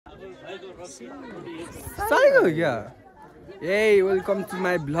Psycho क्या Hey, welcome to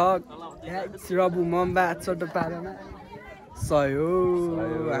my vlog. It's Rabu Mamba छोटो पारामा सयो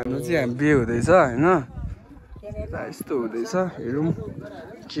हाम्रो चाहिँ हामी बिहे हुँदैछ हैन यस्तो हुँदैछ हेरौँ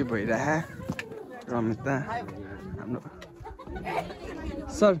के भइराछ रमिता हाम्रो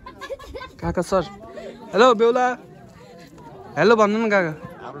सर काका सर हेलो बेउला हेलो भन्नु न काका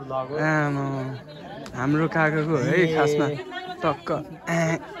हाम्रो काकाको है खासमा टक्क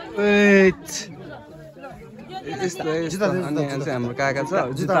यस्तो अनि यहाँ चाहिँ हाम्रो काका छ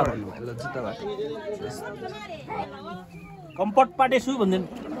जुत्ता भन्नु ल जुत्ता भा कम्फर्ट पाटेछु भन्दैन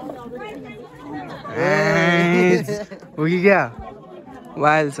हो कि क्या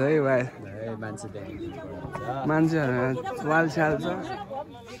वाइल छ है वाइल मान्छेहरू वाइल स्याल छ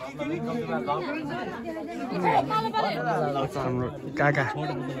हाम्रो काका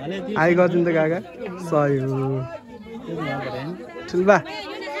आइ गर्छन् त काका सही हो ठुल्बा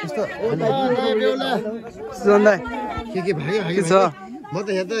यस्तो सुन्दै के भाग्यो के छ म त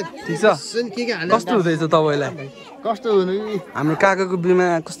यहाँ त ठिक छ कस्तो हुँदैछ तपाईँलाई कस्तो हुनु हाम्रो काकाको बिमा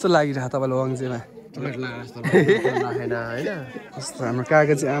कस्तो लागिरहेको तपाईँलाई वङजेमा कस्तो हाम्रो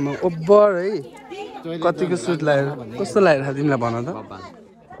काका चाहिँ आमा ओभर है कतिको सुट लगाएर कस्तो लागिरहेको तिमीलाई भन त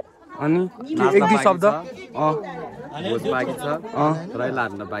अनि एक दुई शब्द बाँकी छ रैला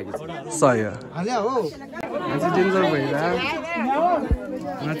हान्न बाँकी छ सही हो मान्छे डेन्जर भइरहेको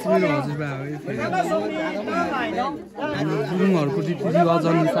माथि मेरो हजुरबा हो हाम्रो गुरुङहरूको रीतिरिवाज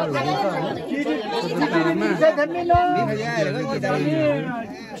अनुसार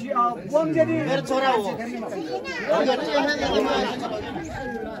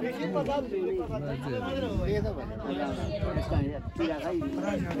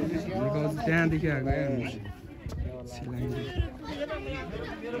त्यहाँदेखि आएको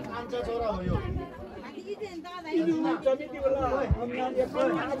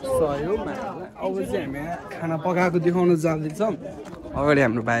सहयोगमा अब चाहिँ हामी खाना पकाएको देखाउन जाँदैछौँ अगाडि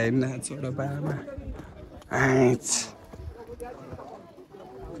हाम्रो भाइ हेर्न छोरा पामा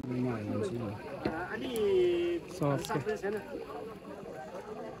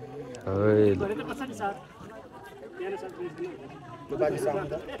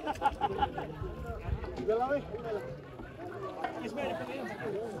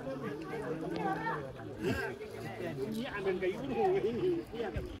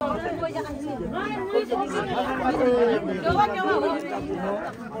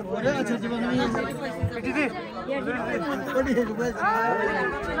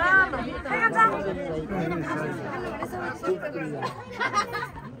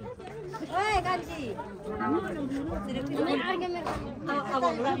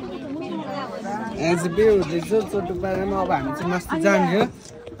छोटो पारामा अब हामी चाहिँ मास्ति जाने हो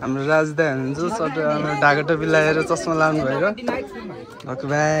हाम्रो राजदा हुनुहुन्छ छोटो ढाका टोपी लगाएर चस्मा लाउनु भएर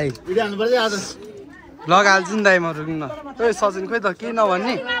भाइ भ्लग हाल्छु नि दाइ म रुक्नु ए सचिन खोइ त के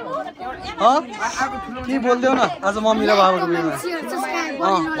नभन्ने के बोलिदेऊ न आज मम्मी र बाबाको बिहेमा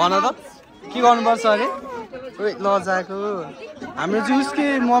भन त के गर्नुपर्छ अरे ओइ लजाको हाम्रो चाहिँ उसकै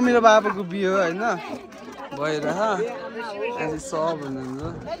मम्मी र बाबाको बिहे हो होइन भएर आज सब हुनुहुन्छ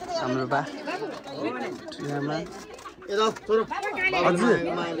हाम्रो बा ठुलामा हजुर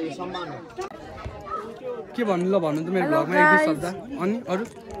के भन्नु ल भन्नु त मेरो भ्लगमा एक दुई शब्द अनि अरू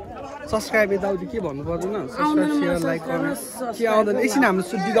सब्सक्राइब यताउति के भन्नु पर्दैन सब्सक्राइब सेयर लाइक कमेन्ट के आउँदैन एकछिन हाम्रो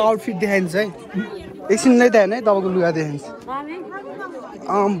सुटीको आउटफिट देखाइन्छ है एकछिन नै देखाएन है तपाईँको लुगा देखाइन्छ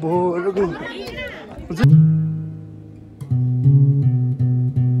आम्भो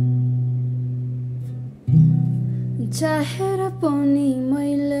चाहेर पनि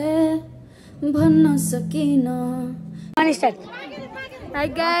मैले भन्न सकिनँ Hi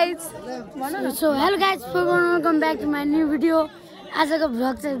guys, so hello guys, welcome back to my new video. आजको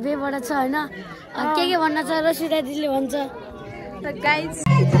भ्लग चाहिँ बेबाट छ हैन के भन्न छ रसिदा दिदीले भन्छ त गाइस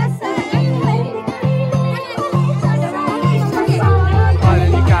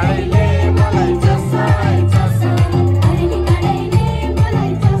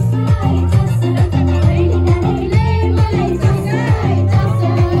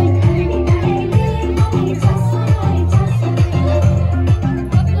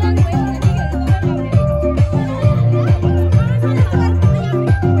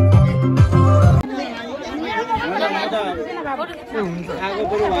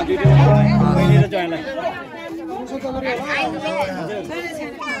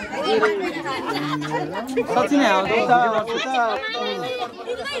सचिन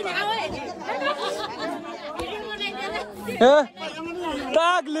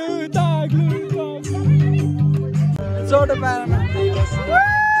ताग्लु छोटो पारामा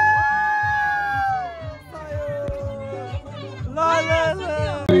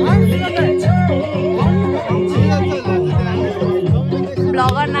ल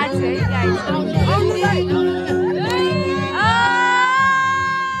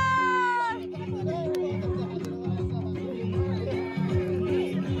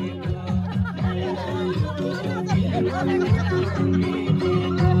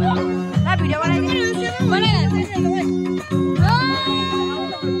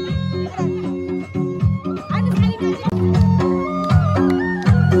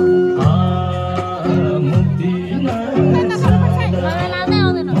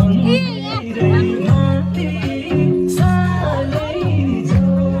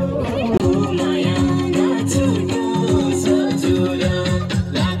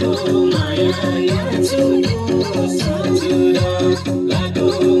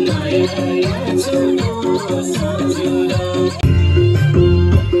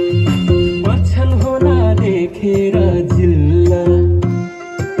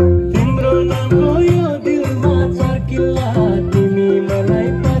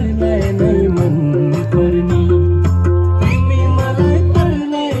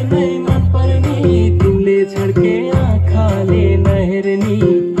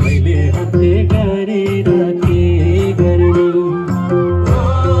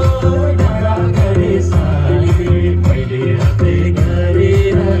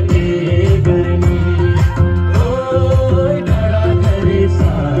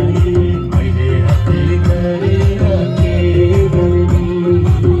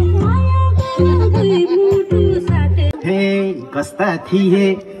कस्ता थिए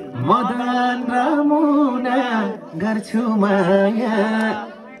मदन र मुना गर्छु माया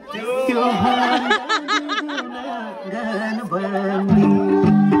त्यो गान बन्दी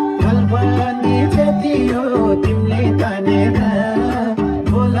कल्पनी जति हो तिमीले तानेर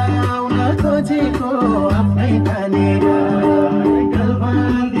बोलाउन खोजेको आफ्नै तानेर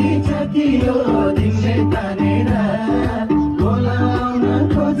कल्पनी जति हो तिमीले तानेर बोलाउन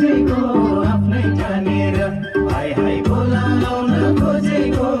खोजेको आफ्नै तानेर हाय हाय बोलाउन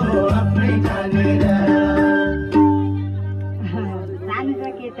खोजेको आफ्नै तानेर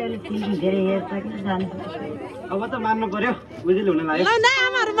अब त मान्नु पर्यो बुझिल हुन लाग्यो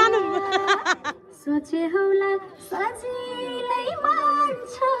सोचे होला सजिलै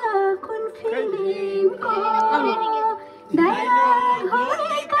मान्छ कुन फिल्मको डायलग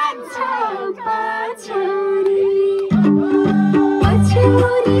होइ कान्छ पछौरी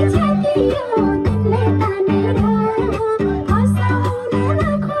पछौरी जतियो तिमीले तानेर हँसाउन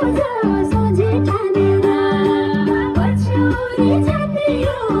नखोज सोझे ठानेर पछौरी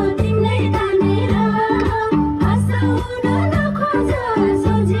जतियो तिमीले तानेर हँसाउन नखोज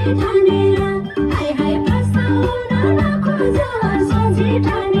सोझे ठानेर हाय हाय हँसाउन नखोज सोझे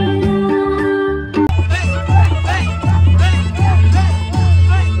ठानेर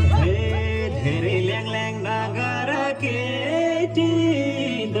धेरै ल्याङ ल्याङ नगर केटी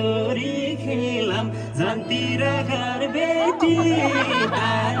दोरी खेलम झन्तिर घर बेटी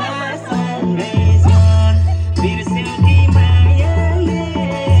तारासँगै जान बिर्स्यौ कि मायाले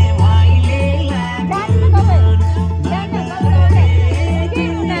मैले लागेको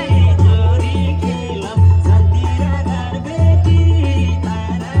दोरी खेलम झन्तिर घर बेटी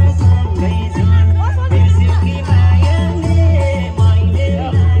तारासँगै जान बिर्स्यौ कि मायाले मैले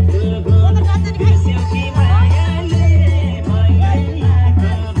लागेको बिर्स्यौ कि मायाले मैले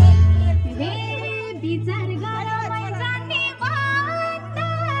लागेको विचार गरौँ जाने भन्दा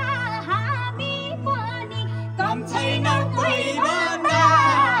हामी पनि कम छैनौँ कोही भन्दा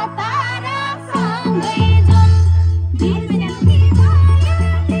तारासँगै जाऊँ बिर्स्यौ कि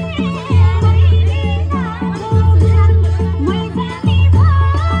मायाले मैले लागेको मै जाने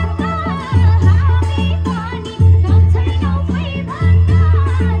भन्दा हामी पनि कम छैनौँ कोही भन्दा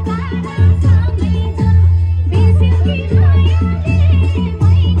तारासँगै जाऊँ बिर्स्यौ कि मायाले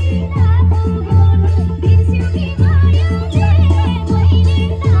मैले लागेको बिर्स्यौ कि मायाले मैले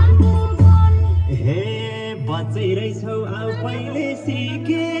लागेको हे बच्चै रहेछौ आऊ पहिले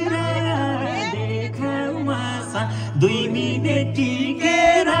सिकेर देखाऊ मासा 2 मिनेट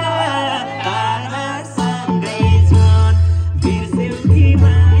टिकेर तारासँगै जान बिर्स्यौ कि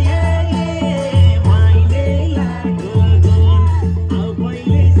मायाले मैले लागेको आऊ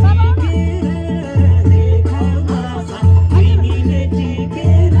पहिले सिकेर देखाऊ मासा 2 मिनेट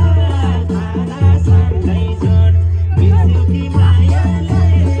टिकेर तारासँगै जान बिर्स्यौ कि मायाले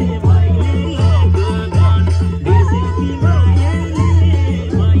मैले लागेको बिर्स्यौ कि मायाले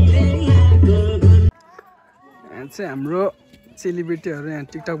मैले लागेको यहाँ चाहिँ हाम्रो चेलीबेटीहरू यहाँ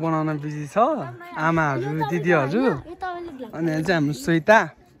टिकटक बनाउन बिजी छ आमाहरू दिदीहरू अनि यहाँ चाहिँ हाम्रो स्वेता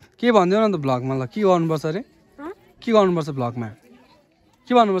के भनिदियो न त भ्लगमा ल के गर्नुपर्छ अरे के गर्नुपर्छ भ्लगमा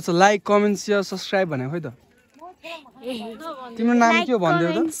के भन्नुपर्छ लाइक कमेन्ट सेयर सब्सक्राइब भनेको खोइ त तिम्रो नाम के हो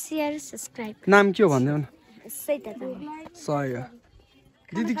भनिदेऊ त शेयर सब्स्क्राइब नाम के हो भनिदेऊ न सही त सही हो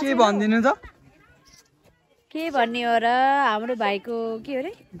दिदी के भनिदिनु त के भन्ने हो र हाम्रो भाइको के हो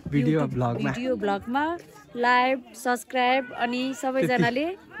रे भिडियो ब्लगमा लाइभ सब्स्क्राइब अनि सबैजनाले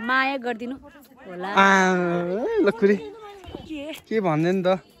माया गरिदिनु होला लकुरी के भन्ने नि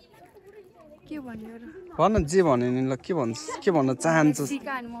त के भन्ने हो र भन जे भन्ने नि ल के भन्न चाहन्छस्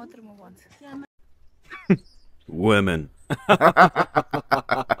सिकान मात्र म भन्छु Women.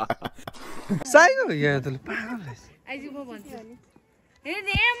 साइको या त पागल आइज म भन्छु हे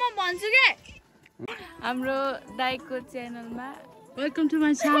म भन्छु के हाम्रो दाइको च्यानलमा वेलकम टु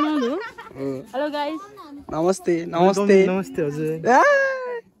माय च्यानल हो हेलो गाइस नमस्ते हजुर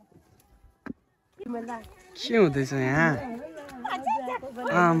के हुँदैछ यहाँ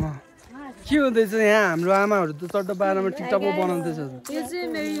आमा के हुँदैछ यहाँ हाम्रो आमाहरू त चट्ट बाह्रमा टिकटक बनाउँदैछ यो चाहिँ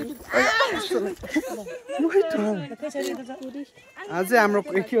मेरो आज चाहिँ हाम्रो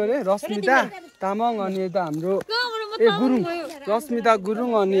के हो अरे रश्मिता तामाङ अनि यता हाम्रो गुरुङ रश्मिता गुरुङ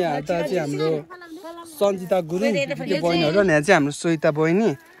अनि यता चाहिँ हाम्रो सन्जिता गुरुङ त्यो बहिनीहरू अनि यहाँ चाहिँ हाम्रो सोहिता बहिनी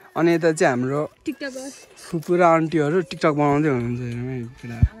अनि यता चाहिँ हाम्रो फुपू र आन्टीहरू टिकटक बनाउँदै हुनुहुन्छ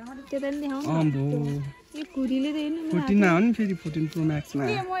 14 हो नि फेरि 14 प्रो म्याक्समा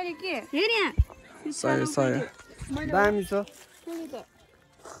दामी छ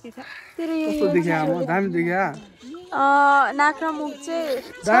कस्तो देखिया दामी देखिया नाक र मुख चाहिँ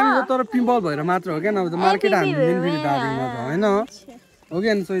दामी छ तर पिम्पल भएर मात्र हो क्या नभए त मार्केट हामी दिन फेरि दार्जिलिङमा त होइन हो कि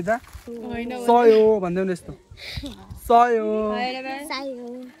होइन सोहिता 100 हो भन्दै हुनु यस्तो 100 हो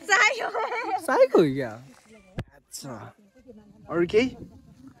साइको हो क्या अच्छा अरू केही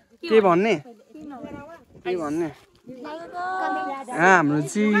भन्ने के भन्ने हाम्रो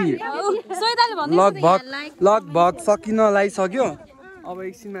चाहिँ लगभग सकिन लागिसक्यो अब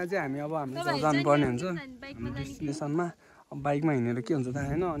एकछिनमा चाहिँ हामी अब हाम्रो घर जानुपर्ने हुन्छ हाम्रो डेस्टिनेसनमा अब बाइकमा हिँडेर के हुन्छ थाहा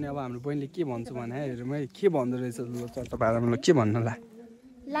होइन अनि अब हाम्रो बहिनीले के भन्छु भने हेरौँ है के भन्दो रहेछ ल चट्ट पारामा के भन्नलाई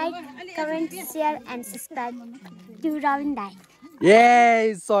like comment share and subscribe to Rabin दाइ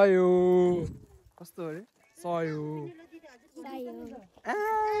ए सयो कस्तो अरे सयो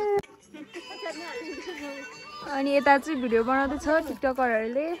अनि यता चाहिँ भिडियो बनाउँदैछ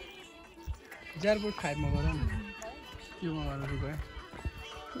टिकटकरहरूले एयरपोर्ट 5 मा गरौँ के मा गरेर गयो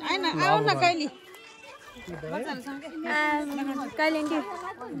हैन आउ न कहिले कहिले के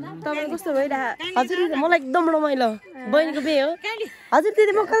तपाईँ कस्तो भइरहेको हजुर मलाई एकदम रमाइलो बहिनीको बिहे हो हजुर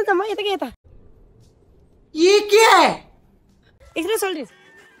दिदी म कता म यता के यता ये के है एकरै सोल्डी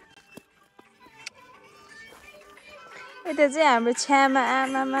यता चाहिँ हाम्रो छ्यामा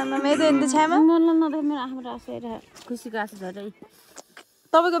आमा मेरो यता छ्यामा मेरो आफ्नो आशा खुसीको आशा झरै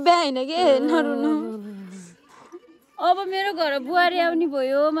तपाईँको बिहा होइन कि नरुनु अब मेरो घर बुहारी आउने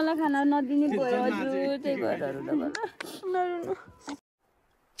भयो मलाई खाना नदिने भयो हजुर त्यही भएर नरुनु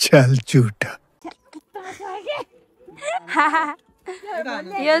चल झुटा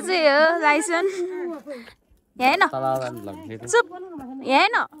यो चाहिँ हो लाइसेन्स यहाँ हेर्न चुप यहाँ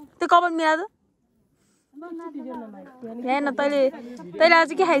हेर्न त्यो कपाल मिला त हेर्न तैँले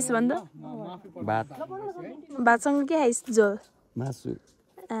आज के खाइस् भन् त भातसँग के खाइस् झोल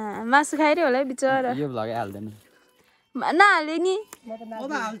मासु खाइरह्यो होला है बिचरा यो भ्लगै हाल्दैन नहाले नि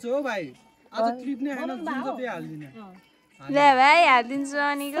अब हाल्छु हो भाइ आज ट्रिप नै हैन जुन जति हाल्दिन ले भाइ हालिदिन्छु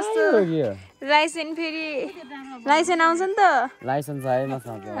अनि कस्तो लाइसेन्स फेरि लाइसेन्स आउँछ नि त लाइसेन्स आयो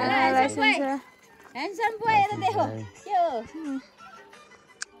मसँग लाइसेन्स छ ह्यान्डसम बोय हेर देखो के हो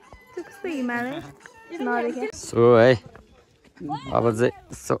कस्तो हिमालय नदेखे सो है अब चाहिँ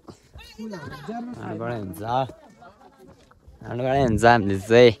सो हाम्रोबाटै हुन्छ हामीले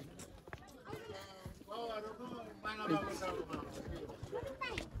चाहिँ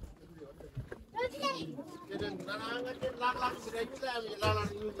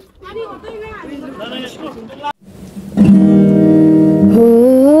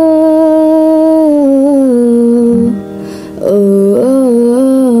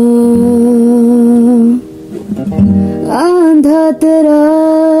आधा तेरा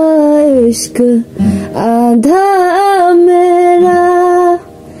इश्क आधा मेरा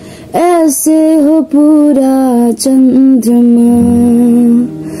ऐसे हो पूरा चंद्रमा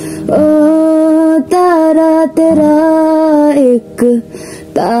ओ तारा तेरा एक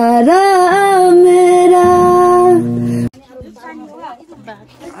तारा मेरा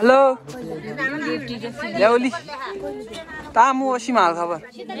हेलो ल्याउली तामु असीम हाल खबर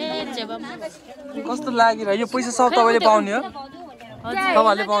कस्तो लागिरह्यो यो पैसा सब तपाईँले पाउने हो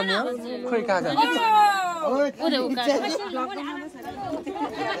तपाईँहरूले पाउने हो खोइ काका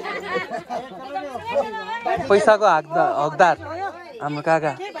पैसाको हकदार हाम्रो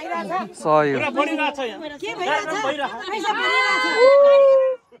काका सही हो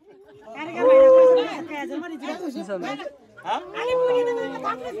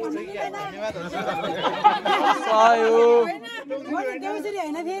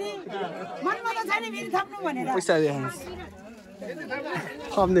पैसा दिनुहोस्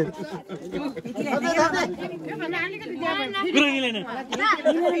थप्ने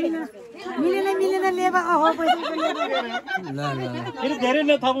मिलेन लेबा हो पैसा ल ल फेरि धेरै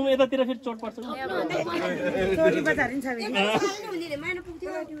नथपौँ यतातिर फेरि चोट पर्छ चोटी बजारिन्छ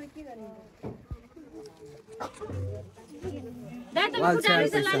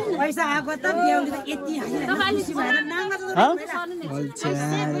पैसा आएको त ब्याउले त यति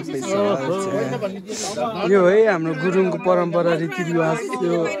यो है हाम्रो गुरुङको परम्परा रीतिरिवाज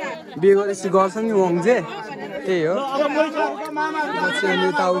यो बिहे गरेपछि गर्छ नि वङजे त्यही हो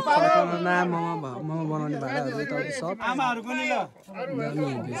यताउता मामा बनाउने भाडाहरू यताउति सब आमाहरु पनि ल दामी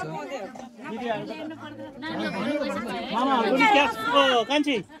हुँदैछ मामाहरु पनि क्यास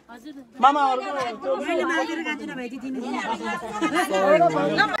कान्छी मामाहरु मैले मागेर गाँचिन भाइ दिनु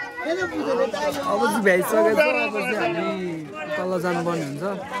अब चाहिँ भ्याइसकेको छ अब चाहिँ हामी तल जानुपर्ने हुन्छ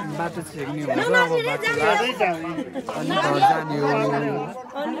बाटो छेक्ने हुन्छ अब बाटो अनि घर जाने हो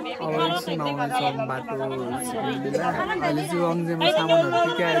अब एकछिन आउनेछ बाटो छेक्ने बेला अहिले चाहिँ वङजेमा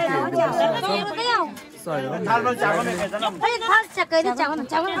सामानहरू के आयो त्यो हेर्दै बसिरहेको छ सही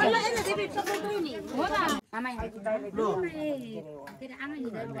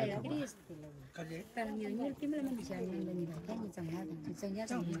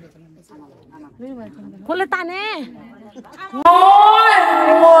खोले ताने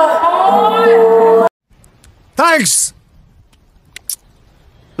Thanks.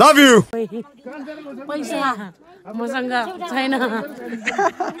 Love you. पैसा मसँग छैन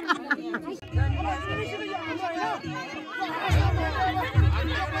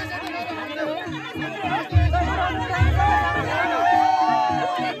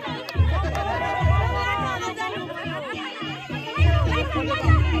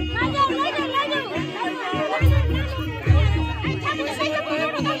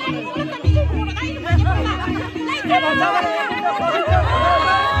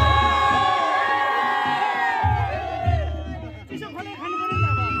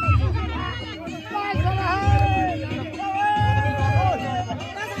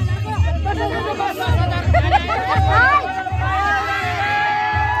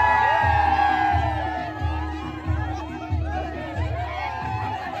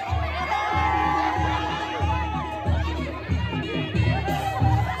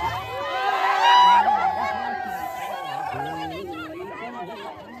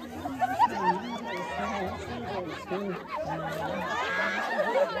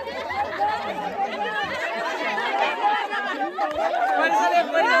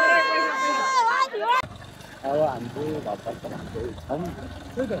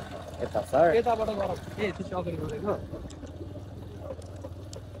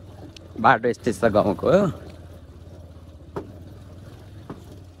बाटो यस्तै छ गाउँको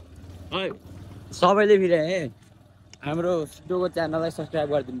सबैले फेरि है हाम्रो सुडोको च्यानललाई सब्सक्राइब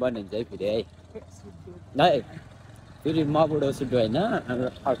गरिदिनु पर्ने हुन्छ है फेरि है फेरि म बुढो सुडो होइन हाम्रो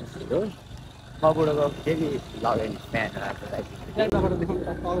अर्को सुडो म बुढोको फेरि लगाउने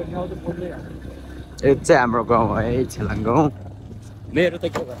यो चाहिँ हाम्रो गाउँ है छेलाङ गाउँ मेरो त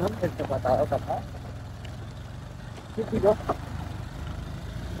के भनौँ यस्तो कता हो कता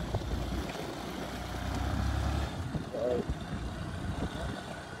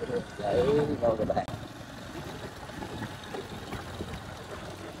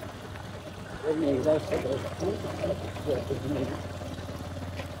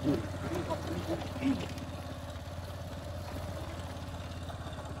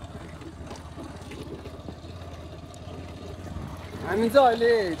हामी चाहिँ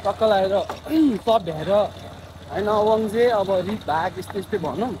अहिले टक्क लगाएर सब भ्याएर होइन वङजे अब रित भाग यस्तै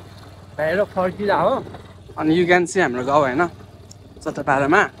भनौँ भ्याएर फर्किरहेको हो अनि यु क्यान चाहिँ हाम्रो गाउँ होइन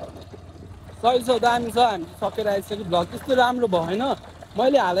चट्टापाडामा सही छ दामी छ हामी सकेर आइसक्यो भ्लग त्यस्तो राम्रो भएन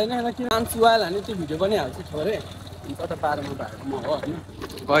मैले हालेन होइन किन मान्छे आइहाल्यो भने त्यो भिडियो पनि हाल्छु थोरै चट्टापाडामा भएको म हो होइन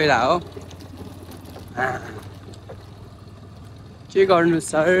गइरहेको के गर्नु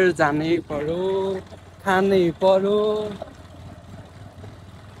सर जानै पर्यो खानै पर्यो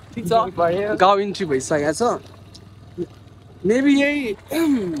ठिक छ गाउँ इन्ट्री भइसकेको छ मेबी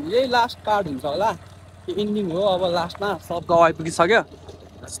यही लास्ट पार्ट हुन्छ होला इन्डिङ हो अब लास्टमा सब गाउँ आइपुगिसक्यो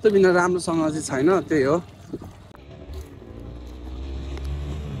त्यस्तो बिना राम्रोसँग चाहिँ छैन त्यही हो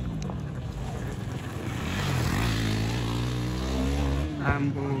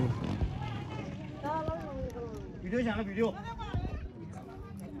भिडियो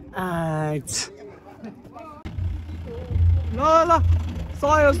ल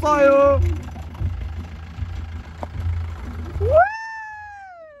सयो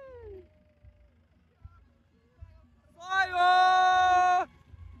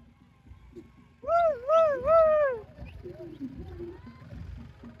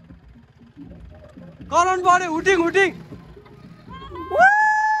करेन्ट पर्यो हुटिङ हुटिङ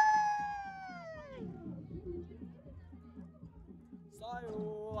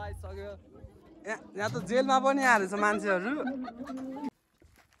आइसक्यो यहाँ त जेलमा पनि आएर छ मान्छेहरू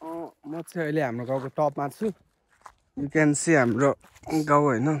म चाहिँ अहिले हाम्रो गाउँको टपमा छु यु क्यान सी हाम्रो गाउँ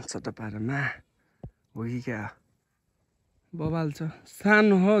होइन चट्टापारामा हो कि क्या बबाल छ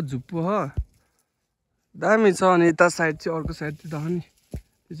सानो हो झुप्पो हो दामी छ अनि यता साइड चाहिँ अर्को साइड चाहिँ दहनी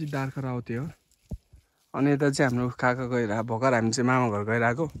त्यो चाहिँ डार्क राउते हो अनि यता चाहिँ हाम्रो काका गइरहेको भर्खर हामी चाहिँ मामा घर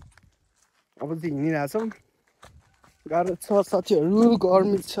गइरहेको अब चाहिँ हिँडिरहेछौँ गाह्रो छ साथीहरू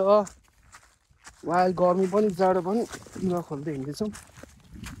गर्मी छ वाइल गर्मी पनि जाडो पनि नखोल्दै हिँड्दैछौँ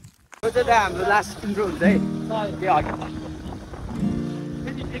यो चाहिँ हाम्रो लास्ट इन्ट्रो हुन्छ है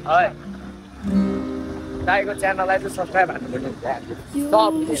दाइको च्यानललाई चाहिँ सब्सक्राइब हान्नुपर्ने हुन्छ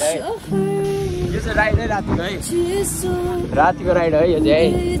यो चाहिँ राइड है रातिको है रातिको राइड है यो चाहिँ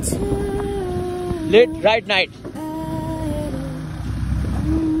लेट राइट नाइट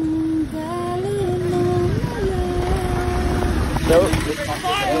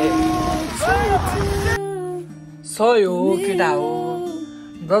सही हो केटा हो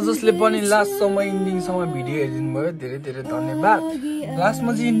जसले पनि लास्टसम्म इन्डिङसम्म भिडियो हेरिदिनु भयो धेरै धेरै धन्यवाद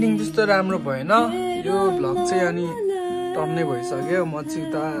लास्टमा चाहिँ इन्डिङ त्यस्तो राम्रो भएन यो भ्लग चाहिँ अनि टन्नै भइसक्यो म चाहिँ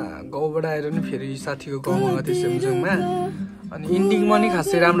उता गाउँबाट आएर नि फेरि साथीको गाउँमा गएको थिएँ सेमजुङमा अनि इन्डिङमा नि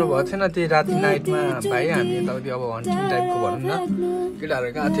खासै राम्रो भएको थिएन त्यही राति नाइटमा भाइ हामी यताउति अब हन्टिङ टाइपको भनौँ न केटाहरू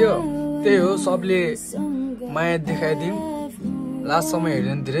गएको थियो त्यही हो सबले माया देखाइदिउँ लास्टसम्म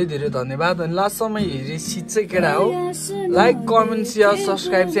हेर्नु धेरै धेरै धन्यवाद अनि लास्टसम्म हेरेपछि चाहिँ केटा हो लाइक कमेन्ट सेयर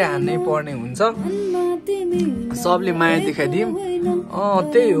सब्सक्राइब चाहिँ हान्नै पर्ने हुन्छ सबले माया देखाइदिउँ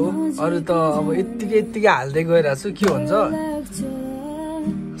त्यही हो अरू त अब यत्तिकै हाल्दै गइरहेको छु के हुन्छ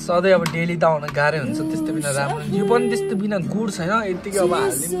सधैँ अब डेली त आउन गाह्रै हुन्छ त्यस्तो बिना राम्रो यो पनि त्यस्तो बिना गुड छैन यत्तिकै अब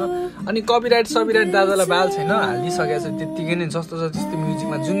हालिदिउँ न अनि कपिराइट दादालाई बाल छैन हालिदिइसकेको छ त्यत्तिकै नै जस्तो छ त्यस्तो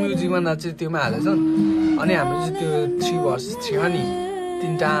म्युजिकमा जुन म्युजिकमा नाच्छ त्योमा हालेछ अनि हाम्रो चाहिँ त्यो 3 verses 3 हो नि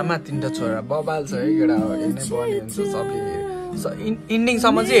 3टा आमा 3टा छोरा बबाल छ है केटा हेर्नै पर्ने हुन्छ सबले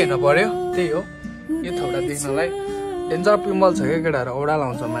इन्डिङसम्म चाहिँ हेर्नु पर्यो त्यही हो यो थोडा देख्नलाई डेन्जर पिम्बल छ क्या केटाहरू औडा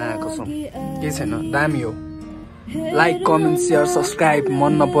लाउँछ माया कसम केही छैन दामी हो लाइक कमेन्ट सेयर सब्सक्राइब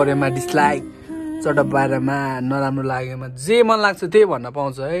मन नपरेमा डिसलाइक चटपारामा नराम्रो लागेमा जे मन लाग्छ त्यही भन्न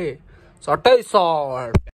पाउँछ है सट्टै सर्ट